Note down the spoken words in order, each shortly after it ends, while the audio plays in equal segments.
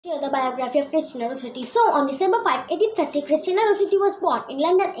Share the biography of Christina Rossetti. So, on December 5, 1830, Christina Rossetti was born in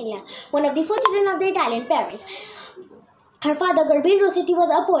London, England, one of the four children of their Italian parents. Her father, Gabriele Rossetti, was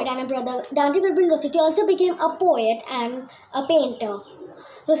a poet, and her brother, Dante Gabriele Rossetti, also became a poet and a painter.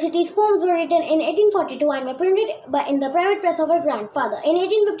 Rossetti's poems were written in 1842 and were printed in the private press of her grandfather. In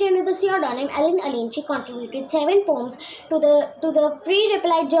 1850, under the pseudonym Ellen Aline, she contributed 7 poems to the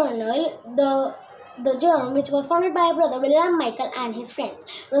pre-Raphaelite journal, the Germ, which was founded by her brother William Michael and his friends.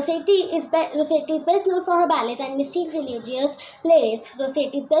 Rossetti is best known for her ballads and mystic religious lyrics.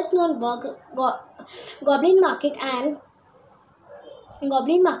 Rossetti's best known work, Goblin Market and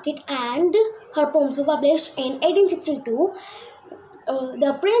her poems were published in 1862.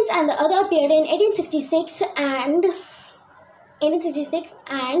 The Prince and the Other appeared in 1866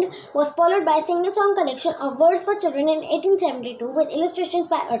 and was followed by a singer-song collection of words for children in 1872 with illustrations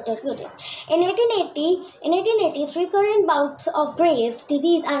by Arthur Hughes. In 1880s, recurrent bouts of Graves'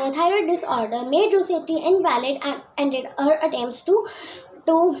 disease and a thyroid disorder made Rossetti invalid and ended her attempts to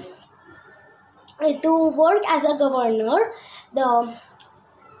work as a governor.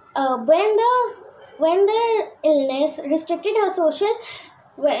 When the illness restricted her social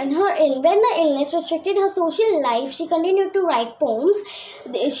life, she continued to write poems.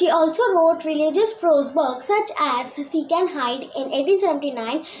 She also wrote religious prose works such as Seek and Hide in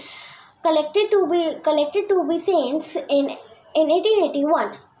 1879, collected to be Saints in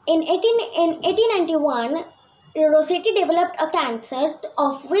 1881. In 1891, Rossetti developed a cancer,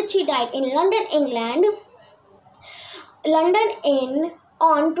 of which she died in London, England.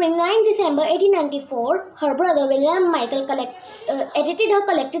 On 29 December 1894, her brother William Michael edited her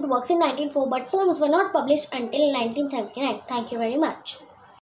collected works in 1904, but poems were not published until 1979. Thank you very much.